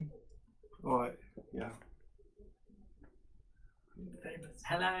Alright, yeah.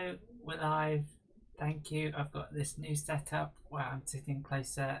 Hello, we're live. Thank you. I've got this new setup where I'm sitting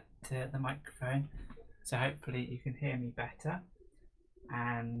closer to the microphone, so hopefully you can hear me better.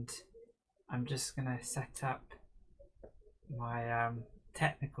 And I'm just gonna set up my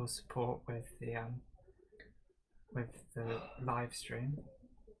technical support with the live stream,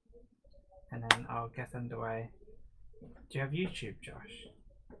 and then I'll get underway. Do you have YouTube, Josh?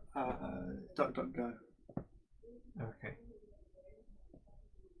 DuckDuckGo. Okay.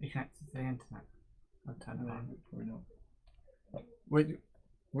 You connected to the internet? I'll turn it on. Probably not. Wait,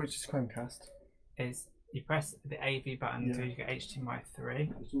 which is Chromecast? Is you press the AV button until you get HDMI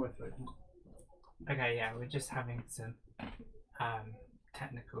 3. It's my phone. Okay, yeah, we're just having some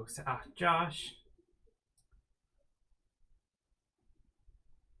technical. So, Josh.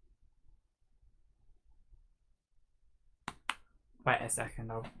 Wait a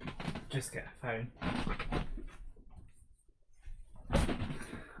second, I'll just get a phone.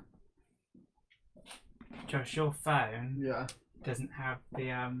 Josh, your phone doesn't have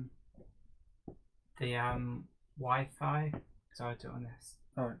the Wi-Fi, so I'll do it on this.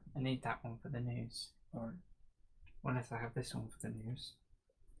 Alright. I need that one for the news. Alright. Unless I have this one for the news.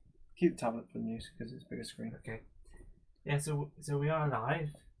 Keep the tablet for the news because it's a bigger screen. Okay. Yeah, so we are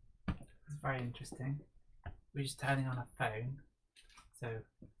live. It's very interesting. We're just turning on a phone, so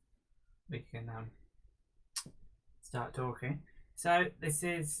we can start talking. So this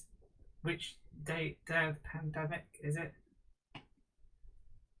is which day of the pandemic is it?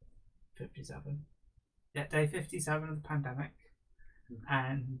 57. Yeah, day 57 of the pandemic,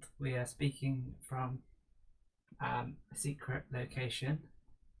 and we are speaking from a secret location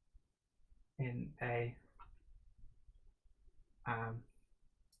in a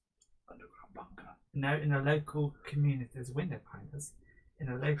Underground bunker. No, in a local community. There's a window behind us. In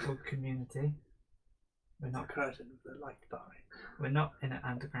a local community. We're not the curtain of the light die. We're not in an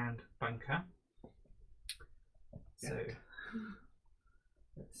underground bunker. So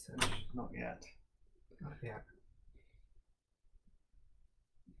let's not yet. Not yet.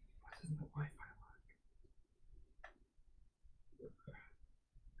 Why doesn't the Wi-Fi work?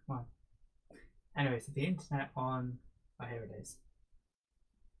 Come on. Anyway, so the internet on. Oh, here it is.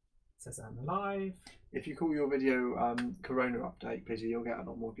 It says I'm live. If you call your video Corona update, Pizzy, you'll get a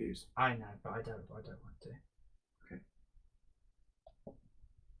lot more views. I know, but I don't want to.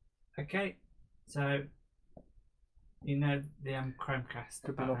 Okay, so you know the Chromecast.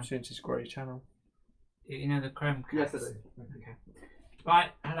 Could be an opportunity to grow your channel. You know the Chromecast. Yes, I do. Okay.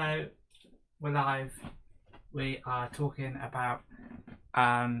 Right. Hello. We're live. We are talking about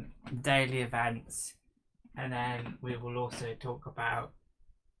daily events, and then we will also talk about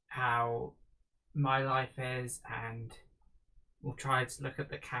how my life is, and we'll try to look at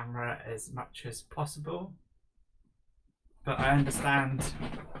the camera as much as possible. But I understand,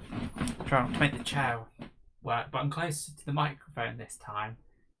 trying to make the chair work, but I'm closer to the microphone this time,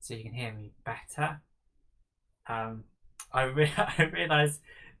 so you can hear me better. I realise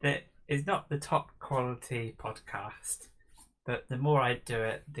that it's not the top quality podcast, but the more I do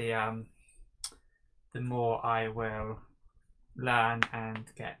it, the more I will learn and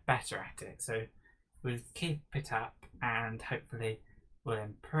get better at it. So we'll keep it up and hopefully we'll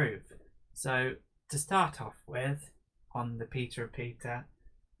improve. So to start off with, on the Peter Repeater,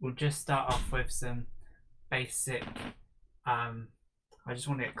 we'll just start off with some basic I just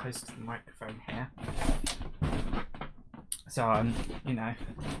want to get close to the microphone here, so I'm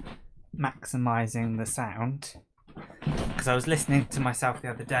maximizing the sound, because I was listening to myself the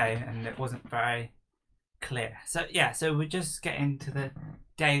other day and it wasn't very clear. So yeah, so we'll just get into the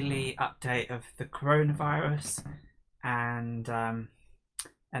daily update of the coronavirus, and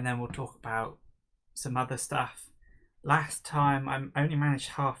then we'll talk about some other stuff. Last time I only managed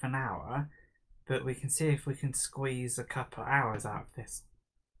half an hour, but we can see if we can squeeze a couple of hours out of this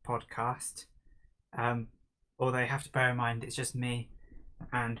podcast. Although you have to bear in mind it's just me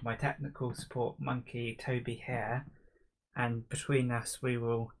and my technical support monkey Toby here, and between us we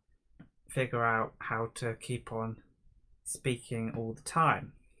will figure out how to keep on speaking all the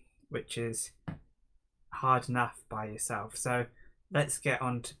time, which is hard enough by yourself. So let's get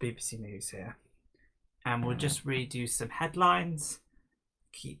on to BBC News here, and we'll just read you some headlines,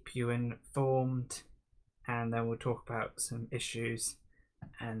 keep you informed, and then we'll talk about some issues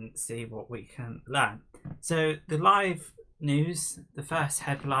and see what we can learn. So the live news, the first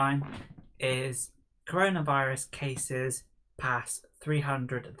headline is coronavirus cases pass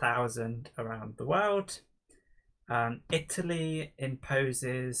 300,000 around the world. Italy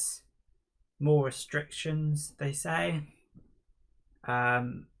imposes more restrictions, they say.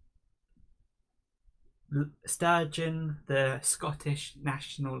 Sturgeon, the Scottish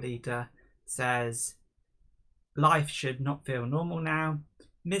national leader, says life should not feel normal now.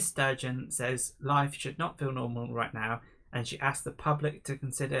 Miss Sturgeon says life should not feel normal right now, and she asks the public to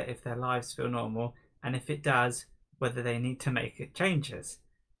consider if their lives feel normal, and if it does, whether they need to make changes.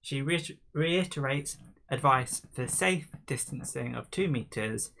 She reiterates advice for safe distancing of 2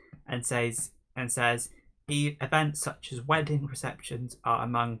 meters and says events such as wedding receptions are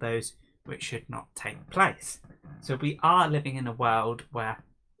among those which should not take place. So we are living in a world where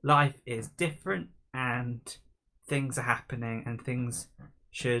life is different and things are happening and things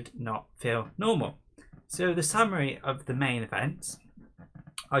should not feel normal. So the summary of the main events,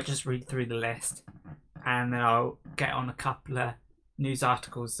 I'll just read through the list and then I'll get on a couple of news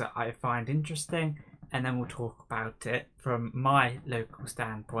articles that I find interesting, and then we'll talk about it from my local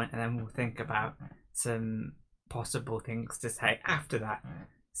standpoint, and then we'll think about some possible things to say after that.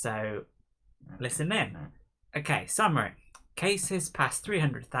 So listen in. Okay, summary. Cases past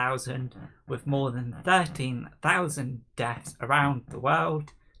 300,000 with more than 13,000 deaths around the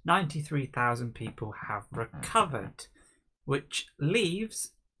world. 93,000 people have recovered, which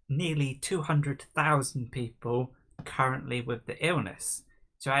leaves nearly 200,000 people currently with the illness.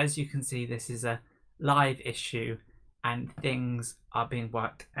 So as you can see, this is a live issue and things are being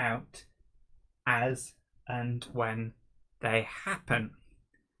worked out as and when they happen.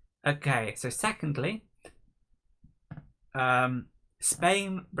 Okay, so secondly,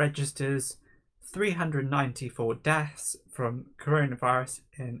 Spain registers 394 deaths from coronavirus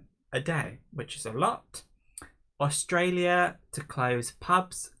in a day, which is a lot. Australia to close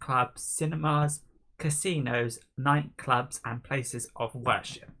pubs, clubs, cinemas, casinos, nightclubs and places of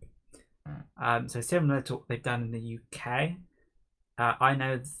worship. So similar to what they've done in the UK. I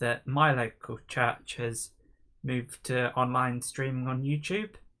know that my local church has moved to online streaming on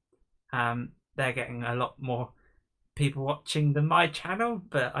YouTube. They're getting a lot more people watching than my channel,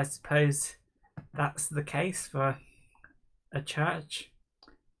 but I suppose that's the case for a church.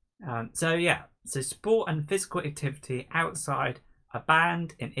 So sport and physical activity outside are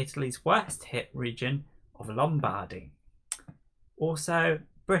banned in Italy's worst hit region of Lombardy. Also,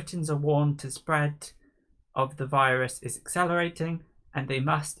 Britons are warned the spread of the virus is accelerating and they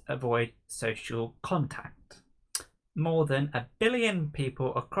must avoid social contact. More than 1 billion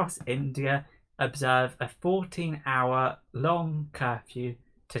people across India observe a 14-hour long curfew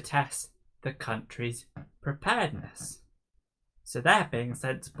to test the country's preparedness. So they're being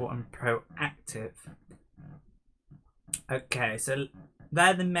sensible and proactive. Okay, so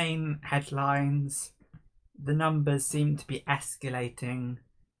they're the main headlines. The numbers seem to be escalating,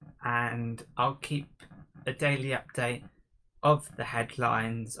 and I'll keep a daily update of the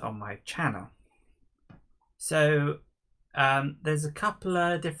headlines on my channel. So there's a couple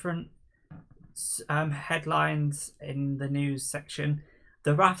of different headlines in the news section.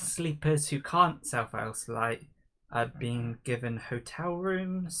 The rough sleepers who can't self-isolate are being given hotel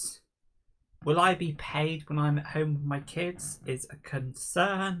rooms. Will I be paid when I'm at home with my kids is a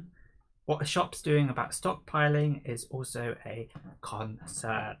concern. What a shop's doing about stockpiling is also a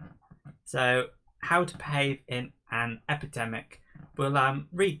concern. So how to behave in an epidemic. We'll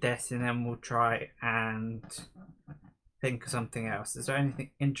read this and then we'll try and think of something else. Is there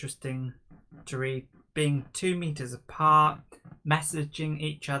anything interesting to read? Being 2 meters apart, messaging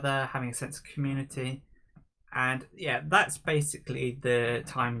each other, having a sense of community. And yeah, that's basically the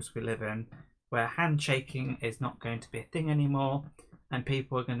times we live in, where handshaking is not going to be a thing anymore, and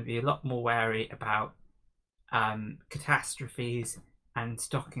people are going to be a lot more wary about catastrophes and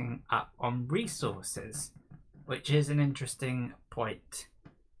stocking up on resources, which is an interesting point.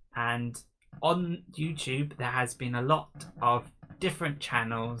 And on YouTube, there has been a lot of different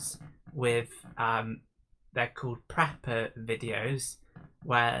channels with they're called prepper videos,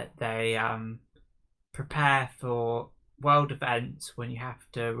 where they prepare for world events when you have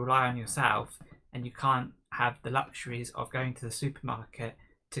to rely on yourself and you can't have the luxuries of going to the supermarket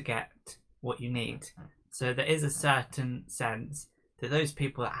to get what you need. So there is a certain sense that those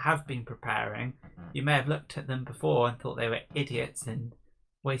people that have been preparing, you may have looked at them before and thought they were idiots and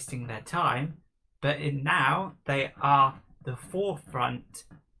wasting their time, but now they are the forefront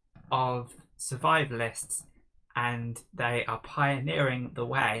of survivalists and they are pioneering the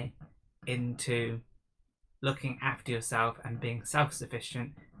way into looking after yourself and being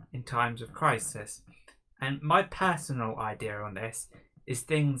self-sufficient in times of crisis. And my personal idea on this is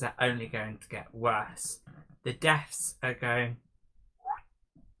things are only going to get worse. The deaths are going,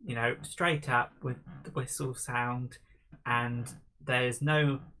 straight up with the whistle sound, and there's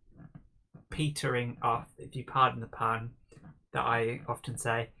no petering off, if you pardon the pun that I often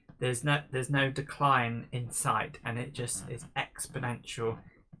say. there's no decline in sight, and it just is exponential,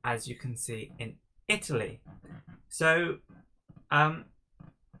 as you can see in Italy. So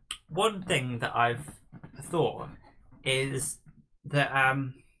one thing that I've thought is that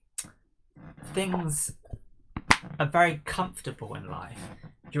things are very comfortable in life.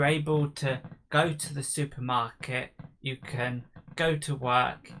 You're able to go to the supermarket, you can go to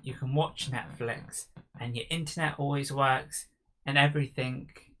work, you can watch Netflix, and your internet always works, and everything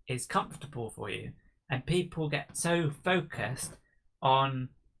is comfortable for you. And people get so focused on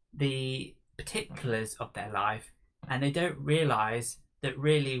the particulars of their life, and they don't realize that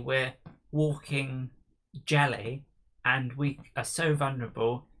really we're walking jelly, and we are so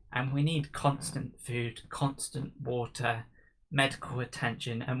vulnerable, and we need constant food, constant water, medical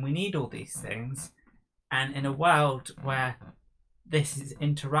attention, and we need all these things. And in a world where this is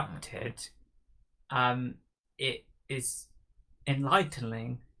interrupted, it is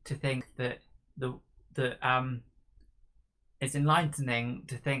enlightening to think that it's enlightening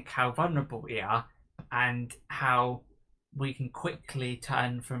to think how vulnerable we are, and how we can quickly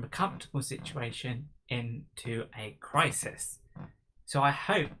turn from a comfortable situation into a crisis. So I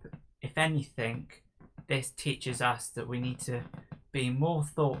hope, if anything, this teaches us that we need to be more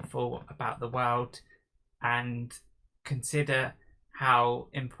thoughtful about the world and consider how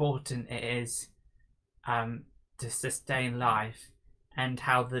important it is to sustain life, and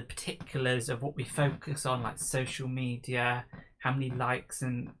how the particulars of what we focus on, like social media, how many likes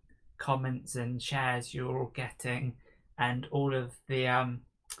and comments and shares you're all getting, and all of the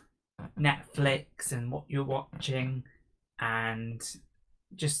Netflix and what you're watching, and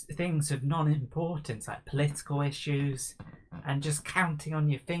just things of non-importance like political issues, and just counting on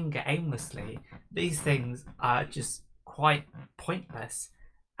your finger aimlessly. These things are just quite pointless,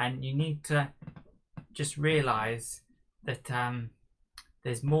 and you need to just realize that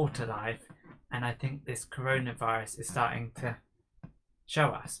there's more to life, and I think this coronavirus is starting to show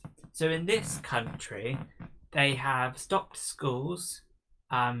us. So in this country, they have stopped schools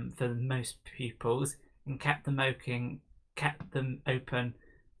for most pupils, and kept them open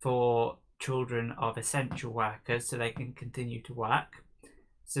for children of essential workers so they can continue to work.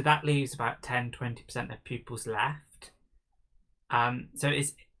 So that leaves about 10-20% of pupils left. So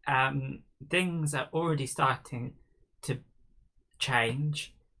it's things are already starting to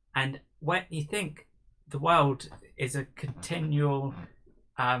change, and when you think the world is a continual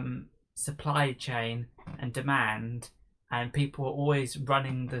supply chain and demand, and people are always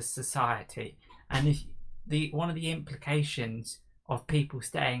running the society, and if one of the implications of people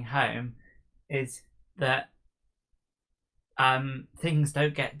staying home is that things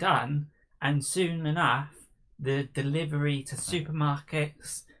don't get done, and soon enough the delivery to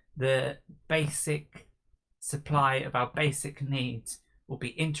supermarkets, the basic supply of our basic needs will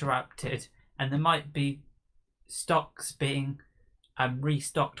be interrupted, and there might be stocks being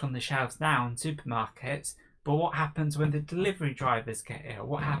restocked on the shelves now in supermarkets, but what happens when the delivery drivers get ill?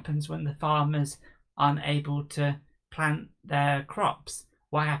 What happens when the farmers aren't able to plant their crops?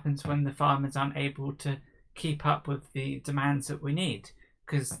 What happens when the farmers aren't able to keep up with the demands that we need?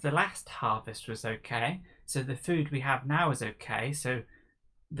 Because the last harvest was okay, so the food we have now is okay, so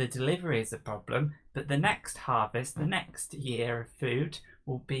the delivery is a problem, but the next harvest, the next year of food,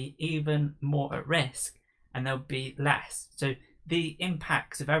 will be even more at risk, and there'll be less. So the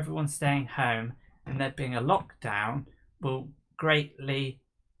impacts of everyone staying home and there being a lockdown will greatly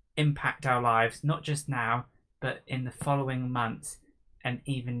impact our lives, not just now, but in the following months and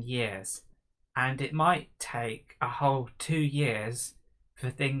even years. And it might take a whole 2 years for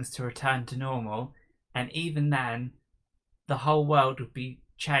things to return to normal, and even then the whole world will be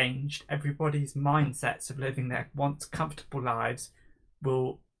changed. Everybody's mindsets of living their once comfortable lives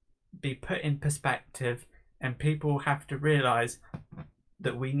will be put in perspective, and people have to realize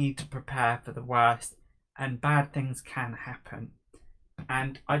that we need to prepare for the worst, and bad things can happen.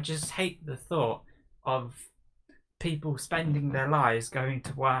 And I just hate the thought of people spending their lives going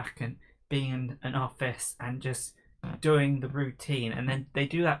to work and being in an office and just doing the routine, and then they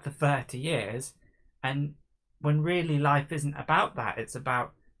do that for 30 years, and when really life isn't about that. It's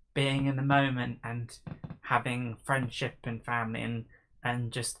about being in the moment and having friendship and family,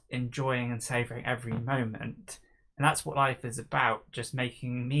 and just enjoying and savoring every moment. And that's what life is about, just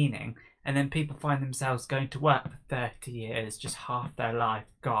making meaning. And then people find themselves going to work for 30 years, just half their life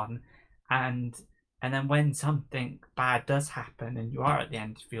gone. And then when something bad does happen and you are at the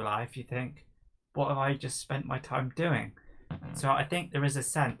end of your life, you think, what have I just spent my time doing? So I think there is a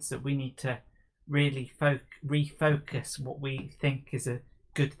sense that we need to really refocus what we think is a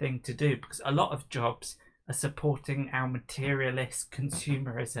good thing to do, because a lot of jobs are supporting our materialist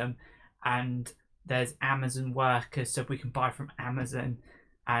consumerism, and there's Amazon workers so we can buy from Amazon,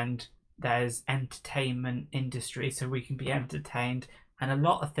 and there's entertainment industry so we can be entertained, and a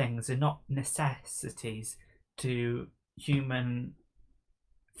lot of things are not necessities to human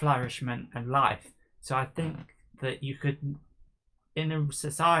flourishment and life. So I think that you could, in a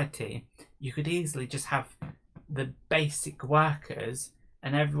society, you could easily just have the basic workers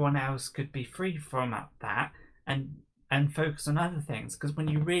and everyone else could be free from that, and focus on other things. Because when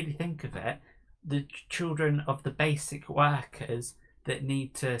you really think of it, the children of the basic workers that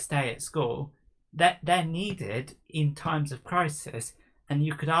need to stay at school, they're needed in times of crisis, and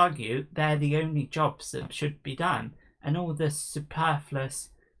you could argue they're the only jobs that should be done, and all the superfluous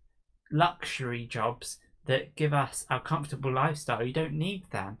luxury jobs that give us our comfortable lifestyle, you don't need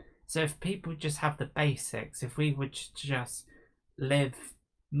them. So if people just have the basics, if we would just live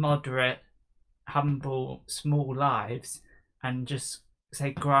moderate, humble, small lives, and just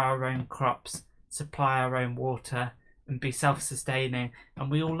say grow our own crops, supply our own water, and be self-sustaining,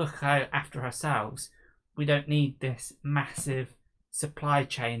 and we all look out after ourselves, we don't need this massive supply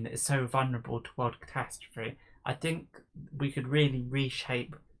chain that is so vulnerable to world catastrophe. I think we could really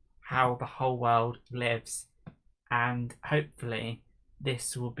reshape how the whole world lives, and hopefully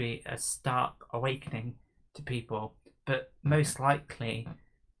this will be a stark awakening to people. But most likely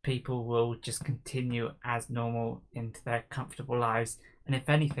people will just continue as normal into their comfortable lives, and if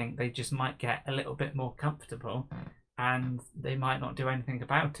anything they just might get a little bit more comfortable and they might not do anything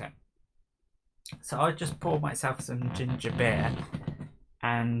about it. So I'll just pour myself some ginger beer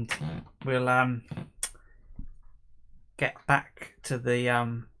and we'll get back to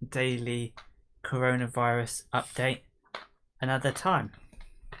the daily coronavirus update another time.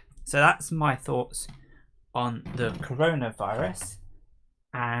 So that's my thoughts on the coronavirus,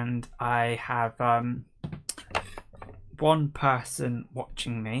 and I have one person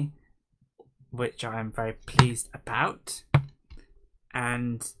watching me, which I am very pleased about.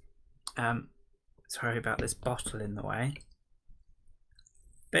 And sorry about this bottle in the way,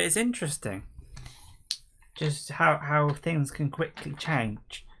 but it's interesting just how things can quickly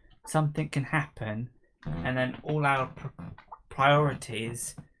change. Something can happen and then all our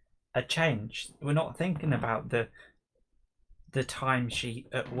priorities are changed. We're not thinking about the timesheet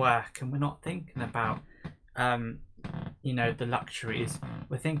at work, and we're not thinking about the luxuries.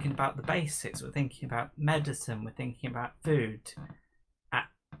 We're thinking about the basics. We're thinking about medicine. We're thinking about food,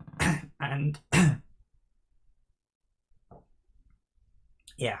 and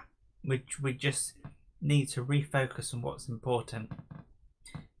yeah, we just need to refocus on what's important.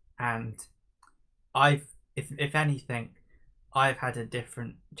 And if anything, I've had a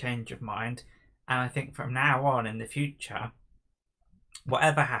different change of mind, and I think from now on in the future,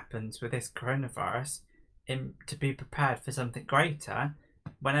 whatever happens with this coronavirus, to be prepared for something greater.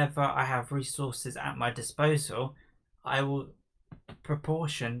 Whenever I have resources at my disposal, I will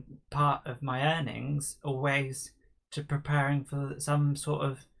proportion part of my earnings always to preparing for some sort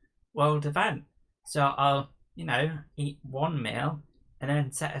of world event. So I'll, eat one meal and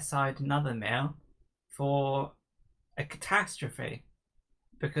then set aside another meal for a catastrophe.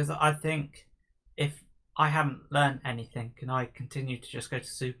 Because I think if I haven't learned anything and I continue to just go to the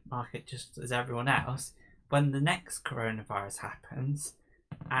supermarket just as everyone else, when the next coronavirus happens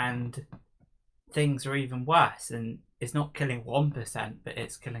and things are even worse, and it's not killing 1%, but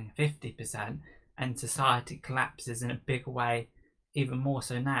it's killing 50%, and society collapses in a big way, even more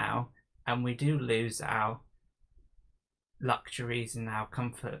so now, and we do lose our luxuries and our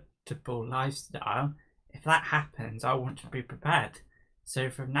comfortable lifestyle, if that happens, I want to be prepared. So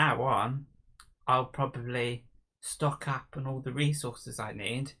from now on, I'll probably stock up on all the resources I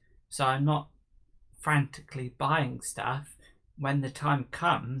need, so I'm not frantically buying stuff. When the time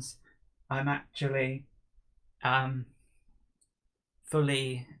comes, I'm actually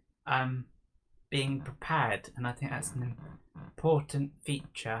fully being prepared, and I think that's an important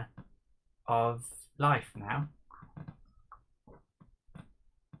feature of life now.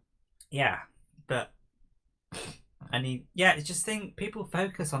 Yeah, but just think people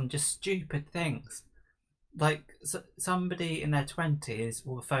focus on just stupid things. Like somebody in their 20s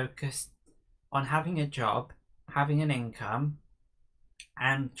will focus on having a job, having an income,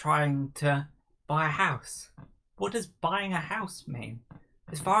 and trying to buy a house. What does buying a house mean?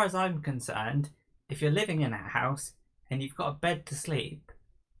 As far as I'm concerned, if you're living in a house and you've got a bed to sleep,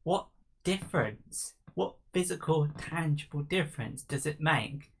 what difference, what physical, tangible difference does it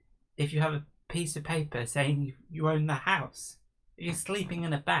make if you have a piece of paper saying you own the house? If you're sleeping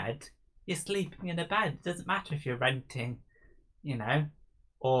in a bed, you're sleeping in a bed. It doesn't matter if you're renting,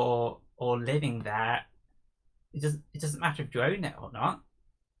 or living there It doesn't matter if you own it or not.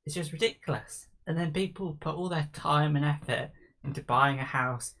 It's just ridiculous. And then people put all their time and effort into buying a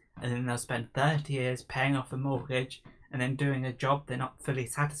house, and then they'll spend 30 years paying off a mortgage and then doing a job they're not fully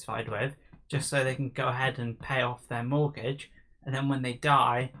satisfied with just so they can go ahead and pay off their mortgage. And then when they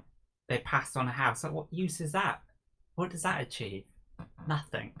die, they pass on a house. Like, what use is that? What does that achieve?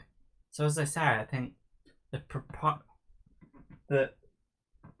 Nothing. So as I say, I think the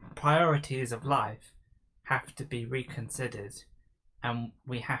priorities of life have to be reconsidered, and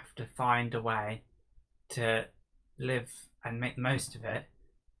we have to find a way to live and make the most of it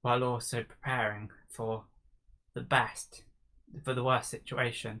while also preparing for the best, for the worst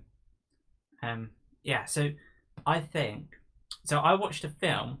situation. So I think, so I watched a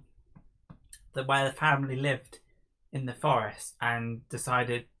film where the family lived in the forest and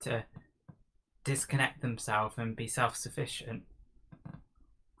decided to disconnect themselves and be self-sufficient.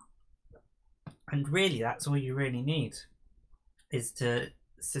 And really, that's all you really need, is to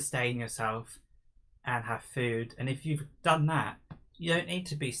sustain yourself and have food. And if you've done that, you don't need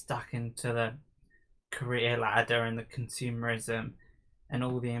to be stuck into the career ladder and the consumerism and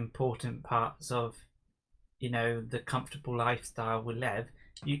all the important parts of, the comfortable lifestyle we live.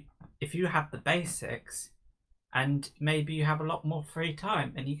 If you have the basics, and maybe you have a lot more free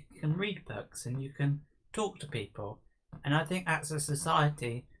time, and you can read books and you can talk to people. And I think that's a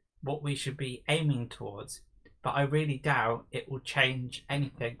society what we should be aiming towards. But I really doubt it will change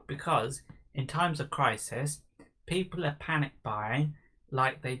anything, because in times of crisis, people are panic buying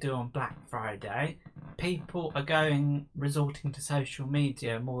like they do on Black Friday. People are resorting to social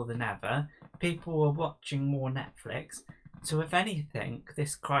media more than ever. People are watching more Netflix. So if anything,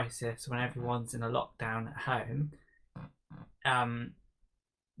 this crisis, when everyone's in a lockdown at home,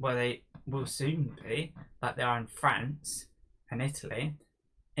 where they will soon be, like they are in France and Italy,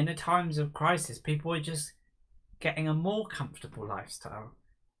 in the times of crisis, people are just getting a more comfortable lifestyle,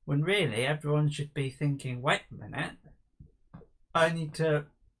 when really everyone should be thinking, wait a minute, I need to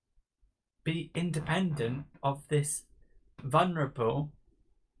be independent of this vulnerable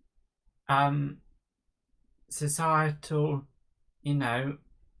societal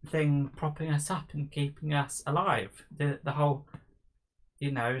thing propping us up and keeping us alive. The whole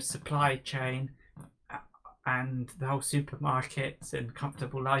supply chain and the whole supermarkets and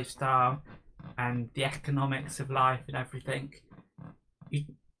comfortable lifestyle and the economics of life and everything. You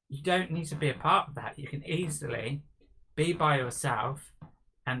don't need to be a part of that. You can easily be by yourself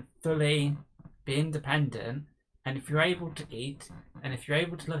and fully be independent. And if you're able to eat, and if you're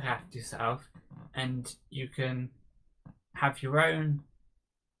able to look after yourself, and you can have your own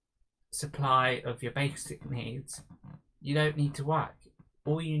supply of your basic needs, you don't need to work.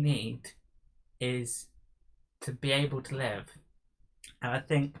 All you need is to be able to live. And I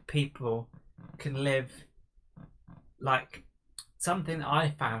think people can live, like, something that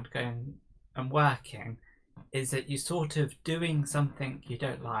I found going and working is that you're sort of doing something you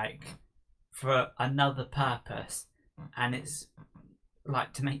don't like for another purpose, and it's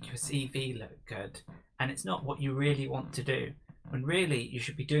like to make your CV look good, and it's not what you really want to do, when really you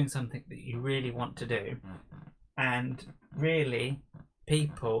should be doing something that you really want to do. And really,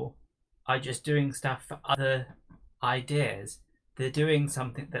 people are just doing stuff for other ideas. They're doing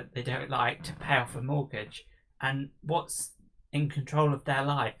something that they don't like to pay off a mortgage, and what's in control of their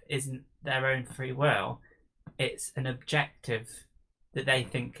life isn't their own free will, it's an objective that they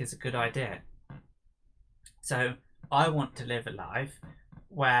think is a good idea. So I want to live a life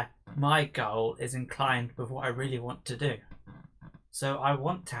where my goal is inclined with what I really want to do. So I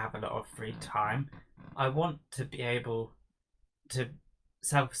want to have a lot of free time. I want to be able to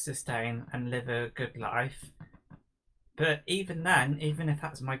self-sustain and live a good life. But even then, even if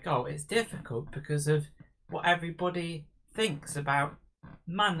that's my goal, it's difficult because of what everybody thinks about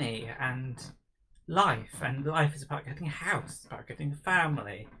money and life. And life is about getting a house, it's about getting a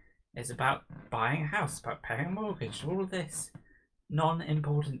family, it's about buying a house, it's about paying a mortgage, all of this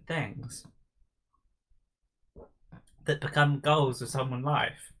non-important things that become goals of someone's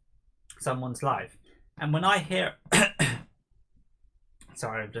life. And when I hear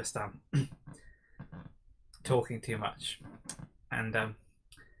sorry, I'm just talking too much and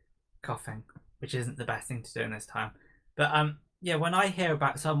coughing, which isn't the best thing to do in this time. But when I hear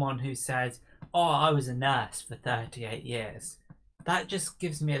about someone who says, oh, I was a nurse for 38 years, that just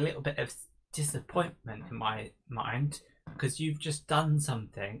gives me a little bit of disappointment in my mind, because you've just done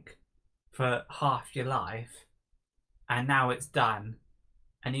something for half your life and now it's done,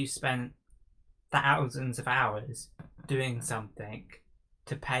 and you spent thousands of hours doing something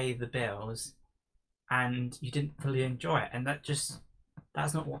to pay the bills and you didn't fully enjoy it. And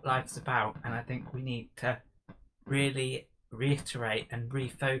that's not what life's about. And I think we need to really reiterate and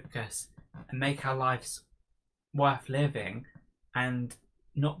refocus and make our lives worth living and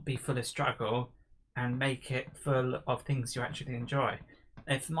not be full of struggle and make it full of things you actually enjoy.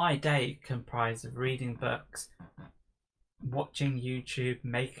 If my day comprised of reading books, watching YouTube,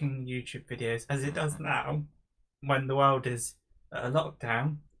 making YouTube videos, as it does now, when the world is at a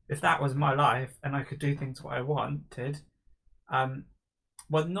lockdown, if that was my life and I could do things what I wanted,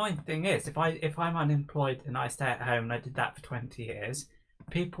 well, the annoying thing is, if I'm unemployed and I stay at home and I did that for 20 years,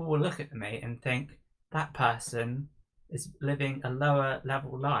 people will look at me and think that person is living a lower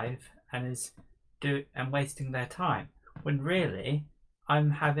level life and wasting their time. When really,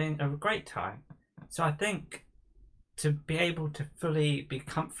 I'm having a great time. So I think to be able to fully be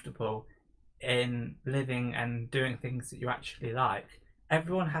comfortable in living and doing things that you actually like,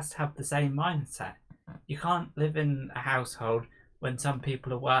 everyone has to have the same mindset. You can't live in a household when some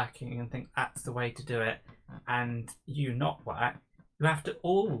people are working and think that's the way to do it and you not work. You have to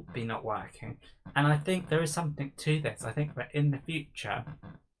all be not working. And I think there is something to this. I think that in the future,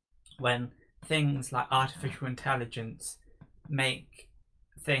 when things like artificial intelligence make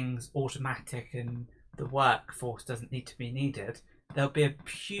things automatic and the workforce doesn't need to be needed, there'll be a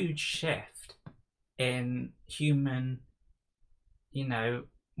huge shift in human,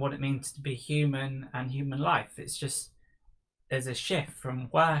 what it means to be human and human life. It's just, there's a shift from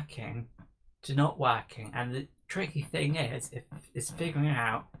working to not working. And the tricky thing is figuring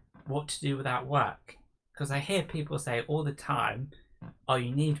out what to do without work. Because I hear people say all the time, oh,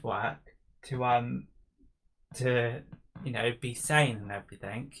 you need work to be sane and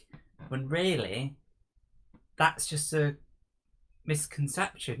everything, when really that's just a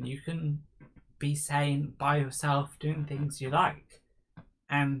misconception. You can be sane by yourself doing things you like.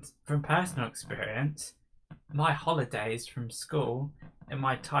 And from personal experience, my holidays from school and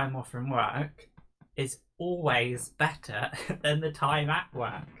my time off from work is always better than the time at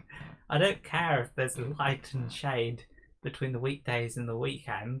work. I don't care if there's light and shade between the weekdays and the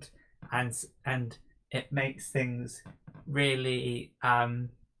weekend, and it makes things really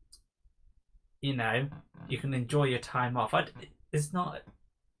you can enjoy your time off. It's not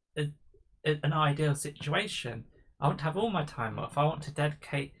an ideal situation. I want to have all my time off. I want to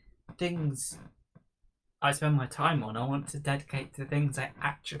dedicate things I spend my time on. I want to dedicate to things I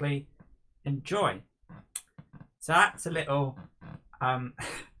actually enjoy. So that's a little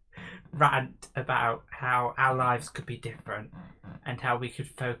rant about how our lives could be different and how we could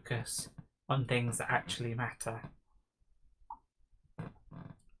focus on things that actually matter.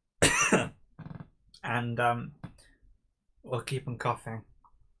 And we'll keep on coughing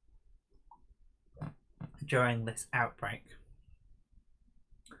during this outbreak.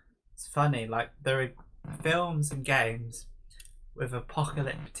 It's funny, like there are films and games with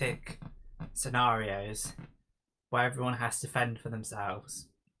apocalyptic scenarios where everyone has to fend for themselves,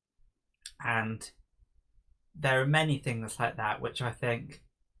 and there are many things like that which I think,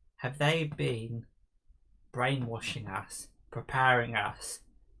 have they been brainwashing us, preparing us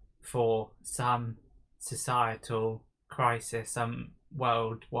for some societal crisis, some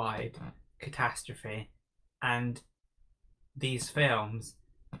worldwide catastrophe? And these films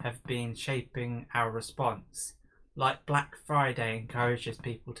have been shaping our response. Like Black Friday encourages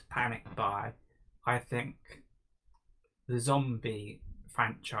people to panic buy, I think the zombie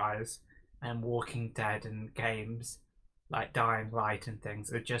franchise and Walking Dead and games like Dying Light and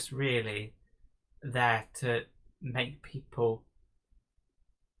things are just really there to make people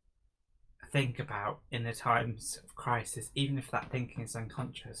think about in the times of crisis, even if that thinking is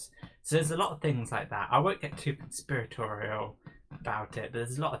unconscious. So there's a lot of things like that. I won't get too conspiratorial about it, but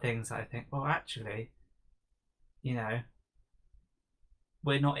there's a lot of things that I think, well, actually, we're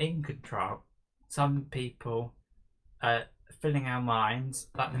not in control. Some people are filling our minds,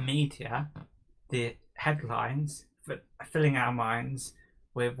 like the media, the headlines, filling our minds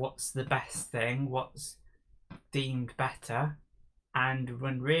with what's the best thing, what's deemed better, and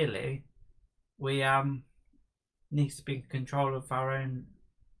when really we need to be in control of our own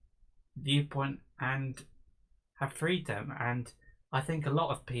viewpoint and have freedom. And I think a lot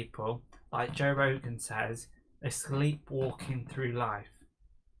of people, like Joe Rogan says, are sleepwalking through life.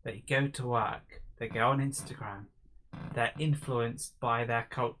 They go to work, they go on Instagram, they're influenced by their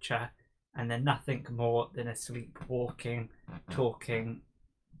culture, and they're nothing more than a sleepwalking, talking,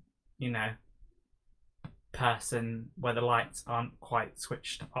 person where the lights aren't quite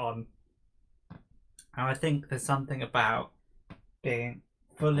switched on. And I think there's something about being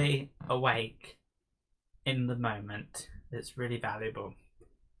fully awake in the moment that's really valuable.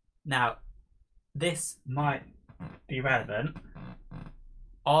 Now, this might be relevant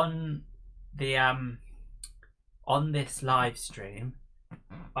on the on this live stream,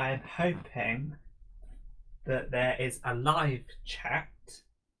 I am hoping that there is a live chat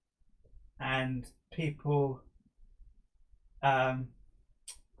and people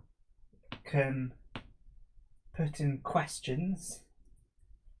can put in questions,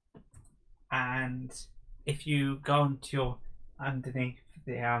 and if you go onto your underneath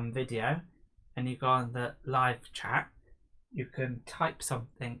the video and you go on the live chat, you can type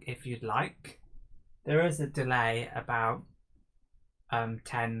something if you'd like. There is a delay about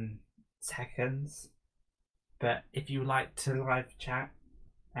 10 seconds, but if you like to live chat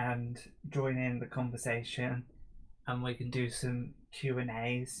and join in the conversation, and we can do some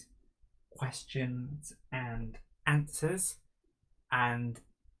Q&As, questions and answers, and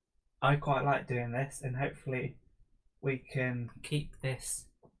I quite like doing this, and hopefully we can keep this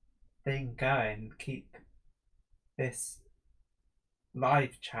thing going, keep this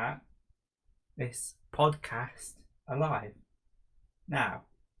live chat, this podcast alive. Now,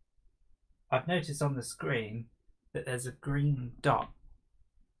 I've noticed on the screen that there's a green dot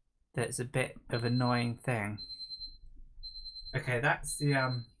that's a bit of an annoying thing. Okay, that's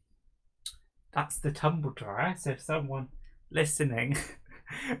the tumble dryer. So if someone listening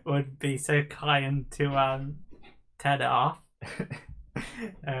would be so kind to turn it off.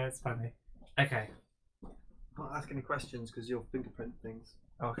 It's funny. Okay. Can't ask any questions because you'll fingerprint things.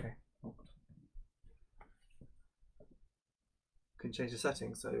 Okay. Can change the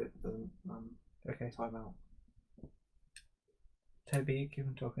settings so it doesn't Okay. time out. Toby, keep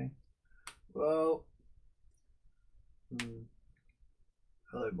on talking. Well,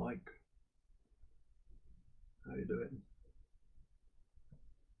 hello, Mike. How you doing?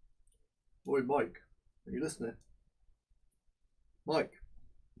 Oi, Mike, are you listening? Mike,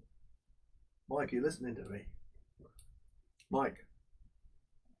 are you listening to me? Mike.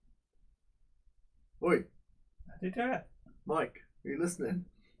 Oi, How do you do it? Mike, are you listening?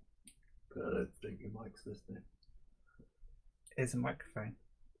 I don't think your mic's listening. It's a microphone.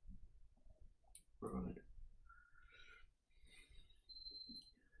 Right.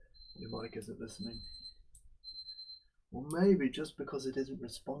 Your mic isn't listening. Well, maybe just because it isn't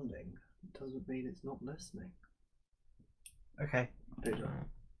responding doesn't mean it's not listening. Okay. Pedro,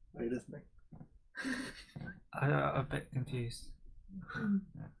 are you listening? I'm a bit confused.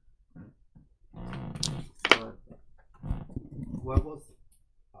 Right.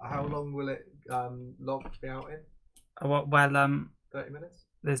 How long will it log be out in? Well, 30 minutes?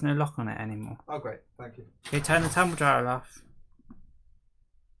 there's no lock on it anymore. Oh, great. Thank you. Can you turn the tumble dryer off?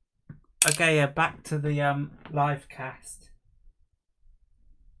 Okay, yeah, back to the live cast.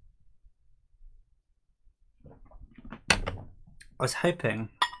 I was hoping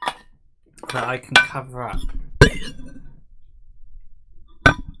that I can cover up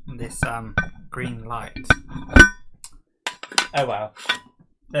this green light. Oh well,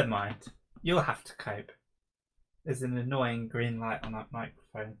 never mind. You'll have to cope. There's an annoying green light on that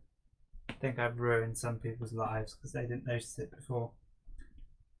microphone. I think I've ruined some people's lives because they didn't notice it before.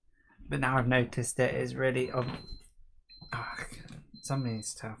 But now I've noticed it is really somebody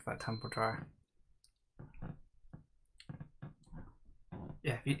needs to turn off that tumble dryer.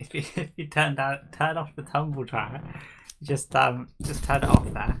 Yeah, if you turn off the tumble dryer, just turn it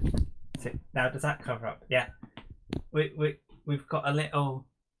off there. So now does that cover up? Yeah. We've got a little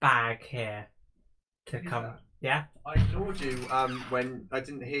bag here to cover. Yeah. I ignored you when I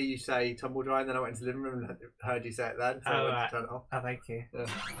didn't hear you say tumble dryer, and then I went into the living room and heard you say it then, so I went to turn it off. Oh, thank you. Yeah.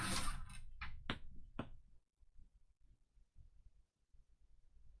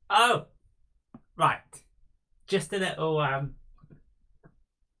 Oh, right. Just a little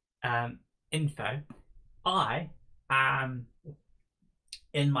info. I am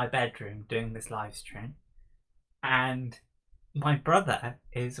in my bedroom doing this live stream, and my brother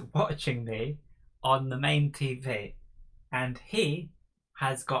is watching me on the main TV, and he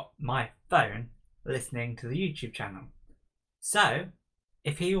has got my phone listening to the YouTube channel. So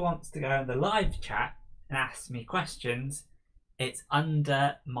if he wants to go in the live chat and ask me questions, it's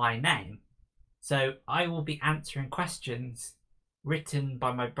under my name. So I will be answering questions written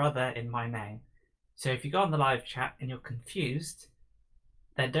by my brother in my name. So if you go on the live chat and you're confused,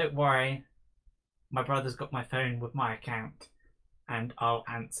 then don't worry. My brother's got my phone with my account, and I'll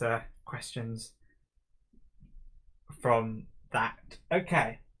answer questions from that.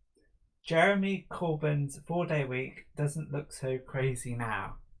 Okay. Jeremy Corbyn's 4-day week doesn't look so crazy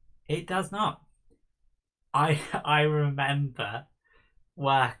now. It does not. I remember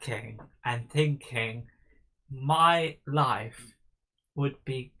working and thinking my life would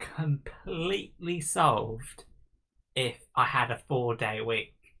be completely solved if I had a 4-day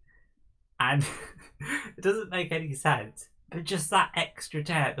week. And it doesn't make any sense. But just that extra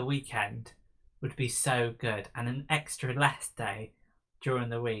day at the weekend would be so good, and an extra less day during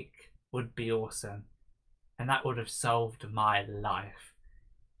the week would be awesome. And that would have solved my life.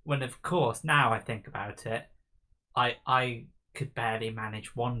 When, of course, now I think about it, I could barely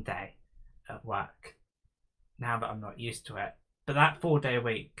manage one day at work now that I'm not used to it. But that 4 day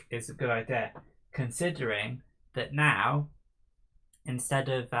week is a good idea, considering that now, instead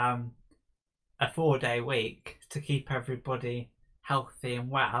of a 4 day week to keep everybody healthy and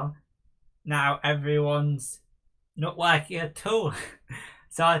well, now everyone's not working at all.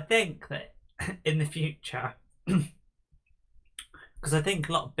 So I think that in the future, because I think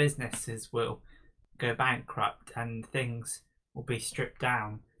a lot of businesses will go bankrupt and things will be stripped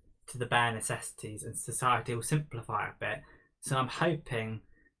down to the bare necessities and society will simplify a bit. So I'm hoping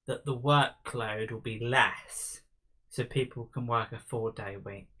that the workload will be less so people can work a 4 day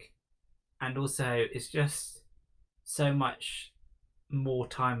week. And also, it's just so much more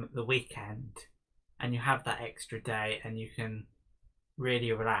time at the weekend, and you have that extra day and you can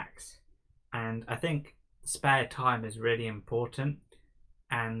really relax. And I think spare time is really important,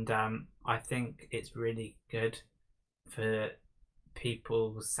 and I think it's really good for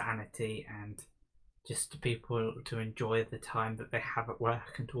people's sanity and just people to enjoy the time that they have at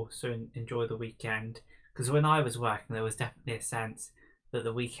work and to also enjoy the weekend. Because when I was working, there was definitely a sense that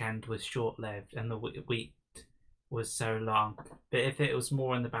the weekend was short-lived and the week was so long. But if it was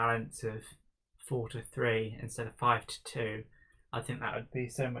more in the balance of 4 to 3 instead of 5 to 2, I think that would be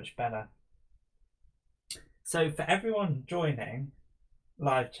so much better. So for everyone joining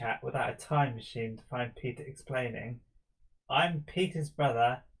live chat without a time machine to find Peter explaining, I'm Peter's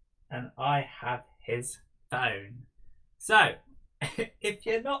brother and I have his phone. So if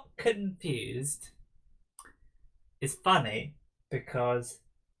you're not confused, it's funny because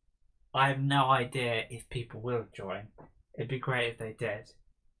I have no idea if people will join. It'd be great if they did.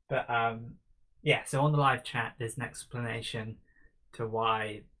 But yeah, so on the live chat there's an explanation to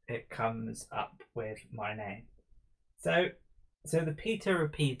why it comes up with my name. So the Peter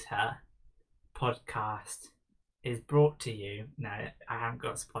Repeater podcast is brought to you. No, I haven't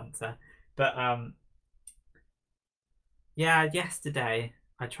got a sponsor. But yeah, yesterday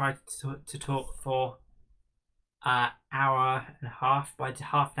I tried to talk for an hour and a half, by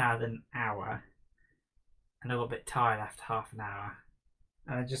half an hour then an hour, and I got a bit tired after half an hour,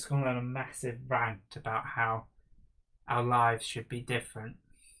 and I just gone on a massive rant about how our lives should be different.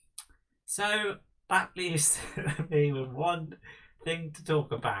 So that leaves me with one thing to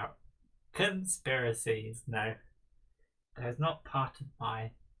talk about: conspiracies. No, there's not part of my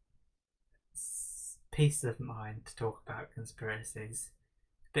peace of mind to talk about conspiracies.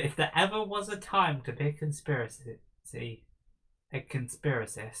 But if there ever was a time to be a conspiracist,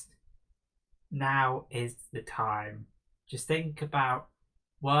 now is the time. Just think about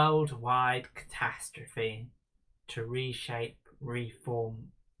worldwide catastrophe to reshape,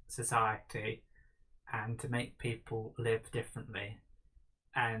 reform society and to make people live differently.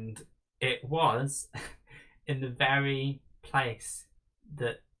 And it was in the very place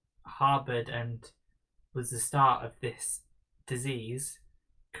that harbored and was the start of this disease,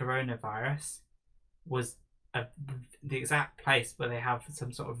 coronavirus, was the exact place where they have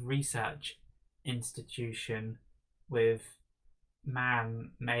some sort of research institution with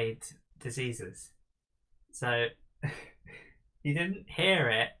man-made diseases. So you didn't hear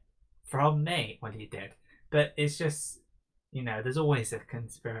it from me. Well, you did, but it's just, there's always a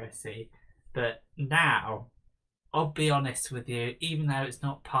conspiracy. But now, I'll be honest with you, even though it's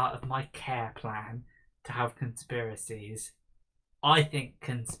not part of my care plan to have conspiracies, I think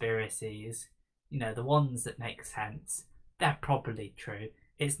conspiracies, the ones that make sense, they're probably true.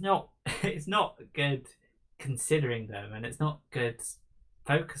 It's not good considering them, and it's not good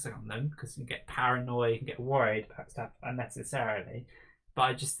focusing on them because you get paranoid and get worried about stuff unnecessarily. But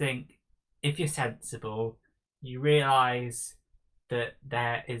I just think if you're sensible, you realise that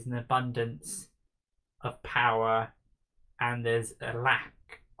there is an abundance of power and there's a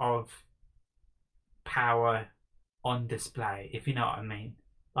lack of power on display, if you know what I mean.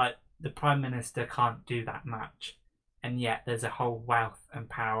 Like, the Prime Minister can't do that much, and yet there's a whole wealth and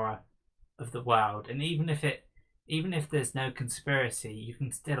power of the world. And even if there's no conspiracy, you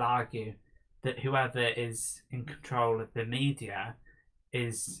can still argue that whoever is in control of the media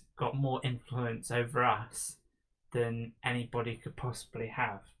is got more influence over us than anybody could possibly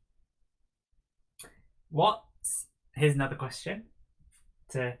have. Here's another question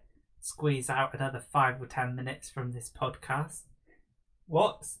to squeeze out another 5 or 10 minutes from this podcast.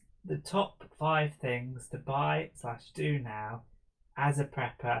 What's the top 5 things to buy/do now as a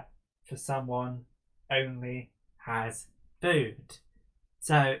prepper for someone only has food.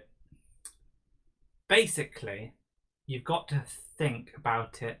 So basically, you've got to think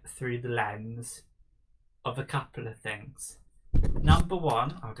about it through the lens of a couple of things. Number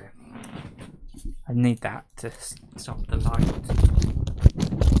one, oh dear, I need that to stop the light.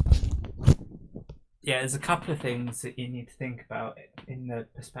 Yeah, there's a couple of things that you need to think about in the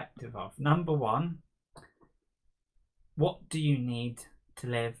perspective of. Number one, what do you need to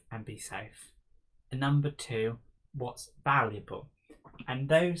live and be safe? And number two, what's valuable? And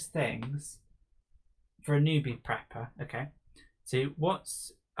those things, for a newbie prepper, okay, so what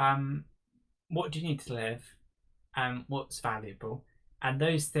do you need to live and what's valuable? And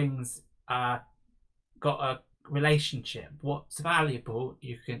those things got a relationship. What's valuable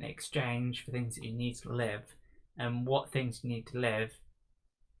you can exchange for things that you need to live, and what things you need to live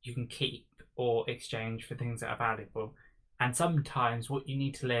you can keep or exchange for things that are valuable. And sometimes what you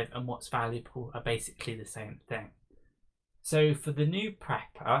need to live and what's valuable are basically the same thing. So for the new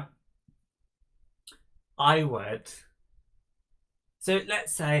prepper, so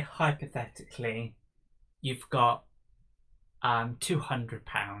let's say hypothetically you've got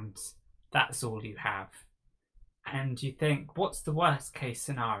 £200, that's all you have. And you think, what's the worst case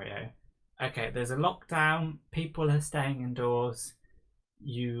scenario? Okay, there's a lockdown, people are staying indoors,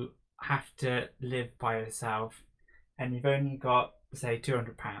 you have to live by yourself, and you've only got, say,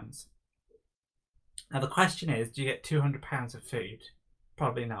 £200. Now the question is, do you get £200 of food?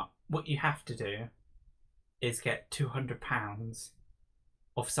 Probably not. What you have to do is get £200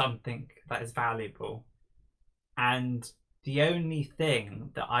 of something that is valuable. And the only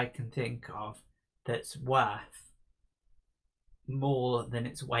thing that I can think of that's worth more than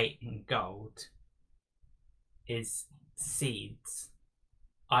its weight in gold is seeds.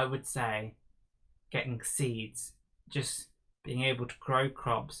 I would say getting seeds, just being able to grow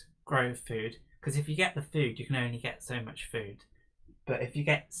crops, grow food, because if you get the food you can only get so much food, but if you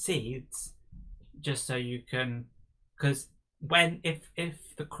get seeds, just so you can, because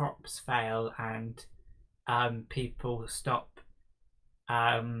if the crops fail and people stop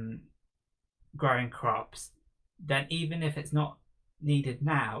growing crops, then even if it's not needed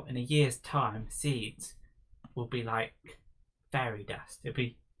now, in a year's time seeds will be like fairy dust. It'll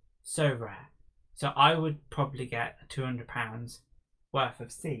be so rare. So I would probably get £200 worth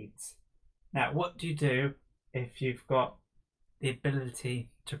of seeds. Now what do you do if you've got the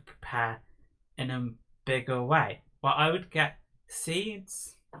ability to prepare in a bigger way? Well, I would get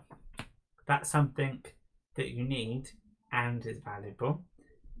seeds. That's something that you need and is valuable.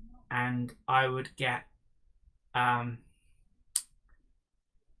 And I would get a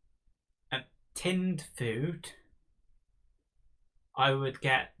tinned food. I would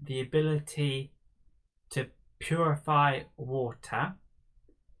get the ability to purify water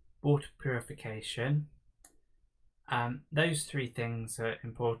purification. Those three things are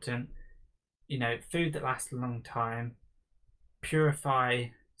important. You know, food that lasts a long time, purify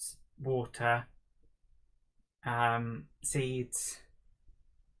water, seeds,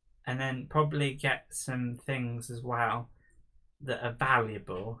 and then probably get some things as well that are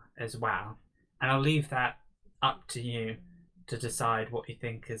valuable as well. And I'll leave that up to you to decide what you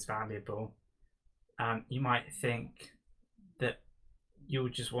think is valuable. You might think that you'll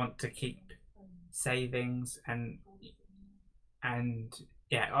just want to keep savings and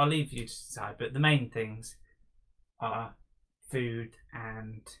yeah, I'll leave you to decide. But the main things are food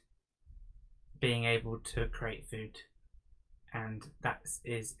and being able to create food, and that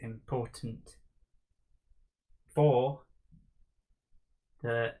is important for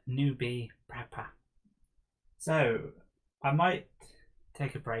the newbie prepper. So I might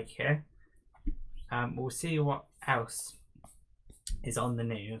take a break here. We'll see what else is on the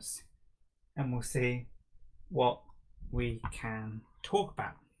news, and we'll see what we can talk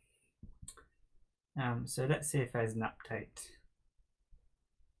about. So let's see if there's an update.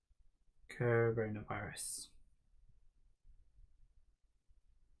 Coronavirus.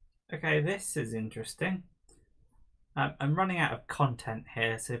 Okay, this is interesting. I'm running out of content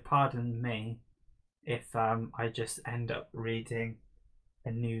here, so pardon me if I just end up reading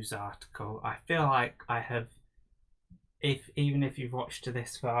a news article. I feel like I have, even if you've watched to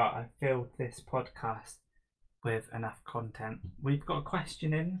this far, I've filled this podcast with enough content. We've got a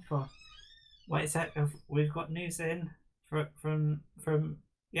question in for, what is that? We've got news in from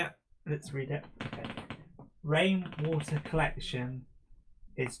yeah, let's read it. Okay. Rainwater collection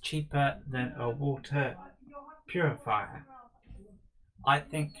is cheaper than a water purifier. I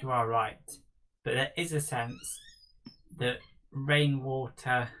think you are right, but there is a sense that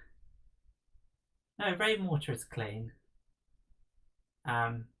rainwater is clean.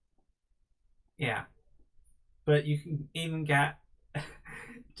 Yeah, but you can even get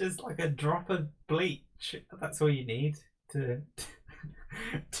just like a drop of bleach. That's all you need to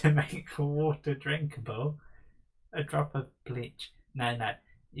to make water drinkable. A drop of bleach. No, no.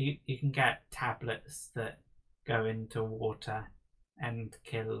 You can get tablets that go into water and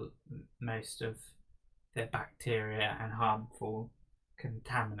kill most of the bacteria and harmful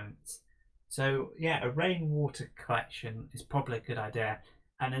contaminants. So yeah, a rainwater collection is probably a good idea,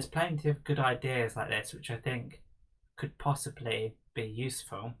 and there's plenty of good ideas like this which I think could possibly be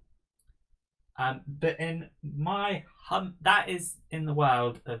useful. But in my that is in the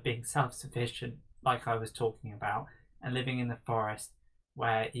world of being self-sufficient, like I was talking about, and living in the forest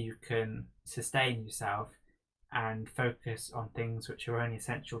where you can sustain yourself and focus on things which are only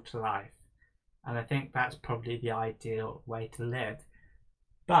essential to life. And I think that's probably the ideal way to live.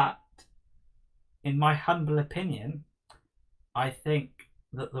 But in my humble opinion, I think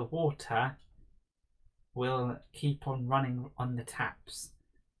that the water will keep on running on the taps,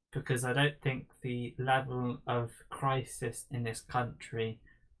 because I don't think the level of crisis in this country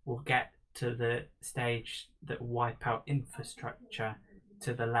will get to the stage that will wipe out infrastructure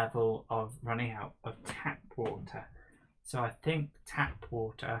to the level of running out of tap water. So I think tap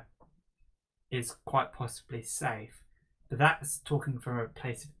water is quite possibly safe. But that's talking from a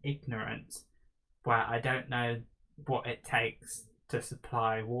place of ignorance, where I don't know what it takes to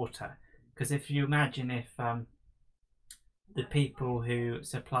supply water. Because if you imagine if the people who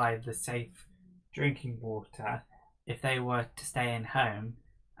supply the safe drinking water, if they were to stay in home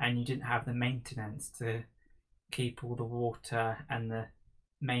and you didn't have the maintenance to keep all the water and the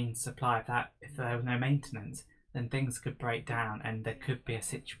main supply of that, if there was no maintenance, then things could break down and there could be a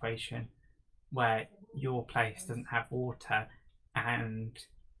situation where your place doesn't have water and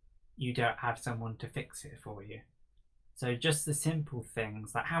you don't have someone to fix it for you. So just the simple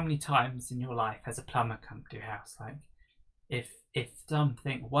things, like how many times in your life has a plumber come to your house? Like if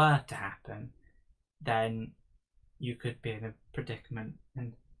something were to happen, then you could be in a predicament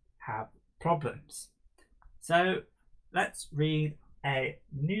and have problems. So let's read a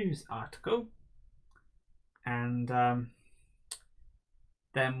news article, and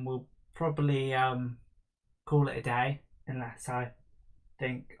then we'll probably call it a day unless I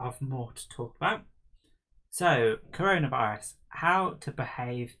think of more to talk about. So, coronavirus, how to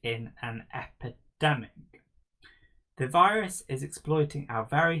behave in an epidemic. The virus is exploiting our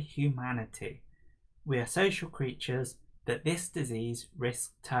very humanity. We are social creatures, but this disease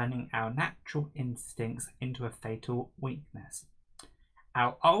risks turning our natural instincts into a fatal weakness.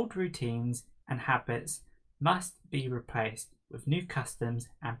 Our old routines and habits must be replaced with new customs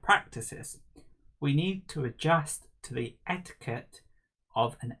and practices. We need to adjust to the etiquette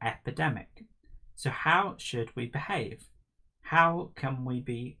of an epidemic. So, how should we behave? How can we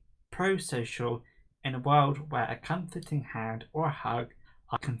be pro-social in a world where a comforting hand or a hug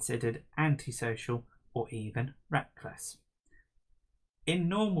are considered antisocial or even reckless? In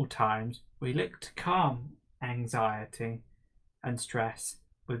normal times, we look to calm anxiety and stress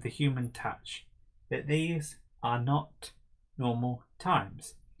with the human touch, but these are not normal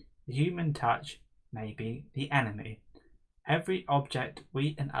times. The human touch may be the enemy. Every object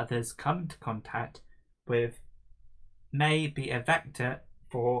we and others come into contact with may be a vector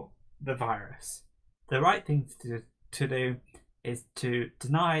for the virus. The right thing to do is to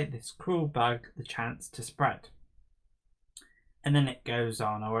deny this cruel bug the chance to spread. And then it goes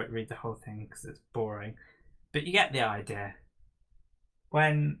on. I won't read the whole thing because it's boring, but you get the idea.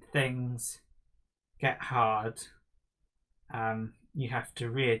 When things get hard, you have to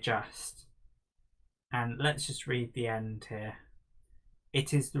readjust. And let's just read the end here.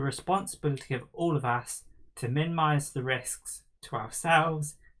 It is the responsibility of all of us to minimize the risks to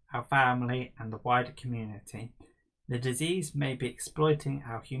ourselves, our family, and the wider community. The disease may be exploiting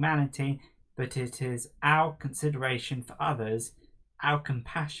our humanity, but it is our consideration for others, our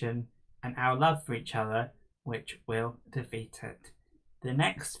compassion, and our love for each other which will defeat it. The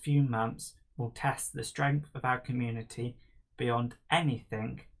next few months will test the strength of our community beyond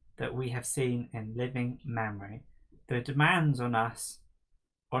anything that we have seen in living memory. The demands on us,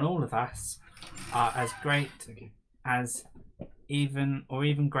 on all of us, are as great as even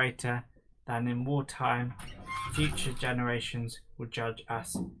greater than in wartime. Future generations will judge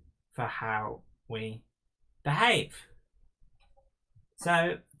us for how we behave.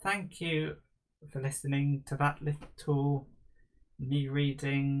 So thank you for listening to that little me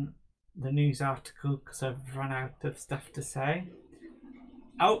reading the news article because I've run out of stuff to say.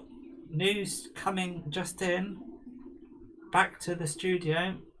 Oh, news coming just in. Back to the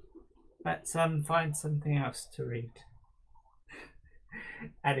studio. Let's find something else to read.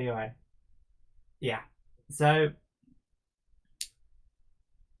 Anyway, yeah, so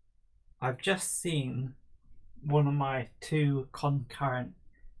I've just seen one of my two concurrent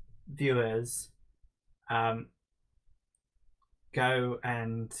viewers go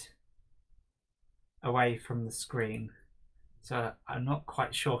and away from the screen. So I'm not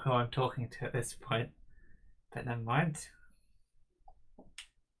quite sure who I'm talking to at this point, but never mind.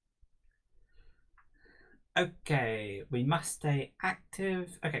 Okay, we must stay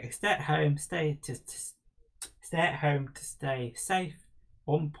active. Okay, stay at home, stay at home to stay safe.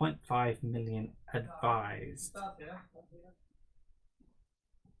 1.5 million advised.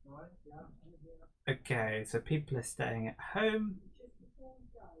 Okay, so people are staying at home.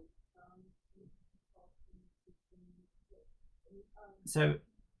 So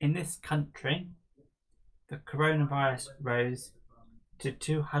in this country, the coronavirus rose to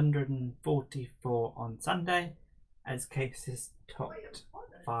 244 on Sunday as cases topped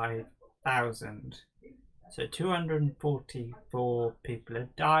 5,000. So 244 people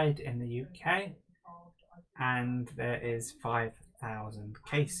have died in the UK and there is 5,000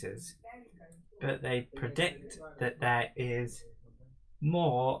 cases. But they predict that there is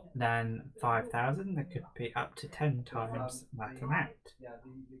more than 5,000. There could be up to 10 times that amount.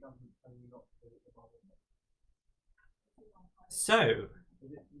 So,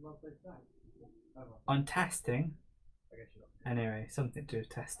 on testing, anyway, something to do with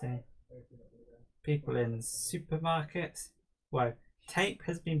testing, people in supermarkets, well, tape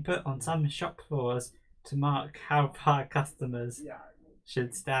has been put on some shop floors to mark how far customers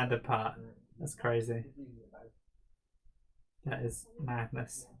should stand apart. That's crazy. That is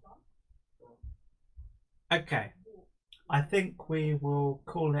madness. Okay, I think we will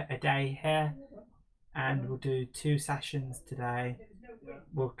call it a day here and we'll do 2 sessions today.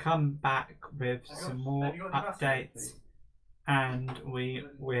 We'll come back with some more updates and we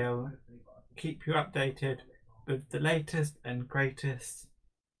will keep you updated with the latest and greatest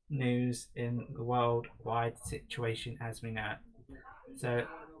news in the worldwide situation as we know it. So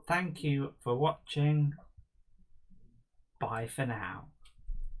thank you for watching. Bye for now.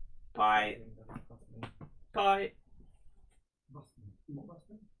 Bye. Bye.